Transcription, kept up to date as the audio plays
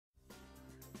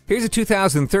Here's a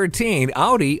 2013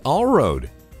 Audi Allroad.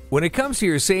 When it comes to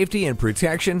your safety and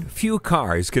protection, few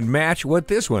cars can match what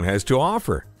this one has to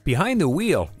offer. Behind the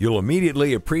wheel, you'll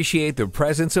immediately appreciate the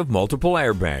presence of multiple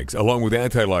airbags, along with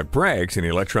anti-lock brakes and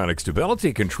electronic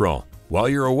stability control. While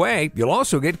you're away, you'll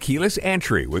also get keyless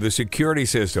entry with a security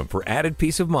system for added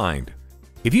peace of mind.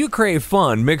 If you crave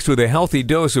fun mixed with a healthy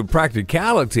dose of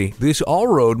practicality, this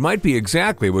Allroad might be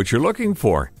exactly what you're looking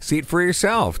for. See it for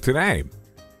yourself today.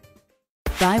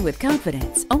 Buy with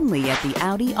confidence only at the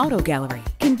Audi Auto Gallery,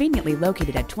 conveniently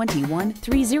located at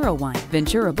 21301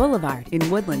 Ventura Boulevard in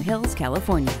Woodland Hills,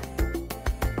 California.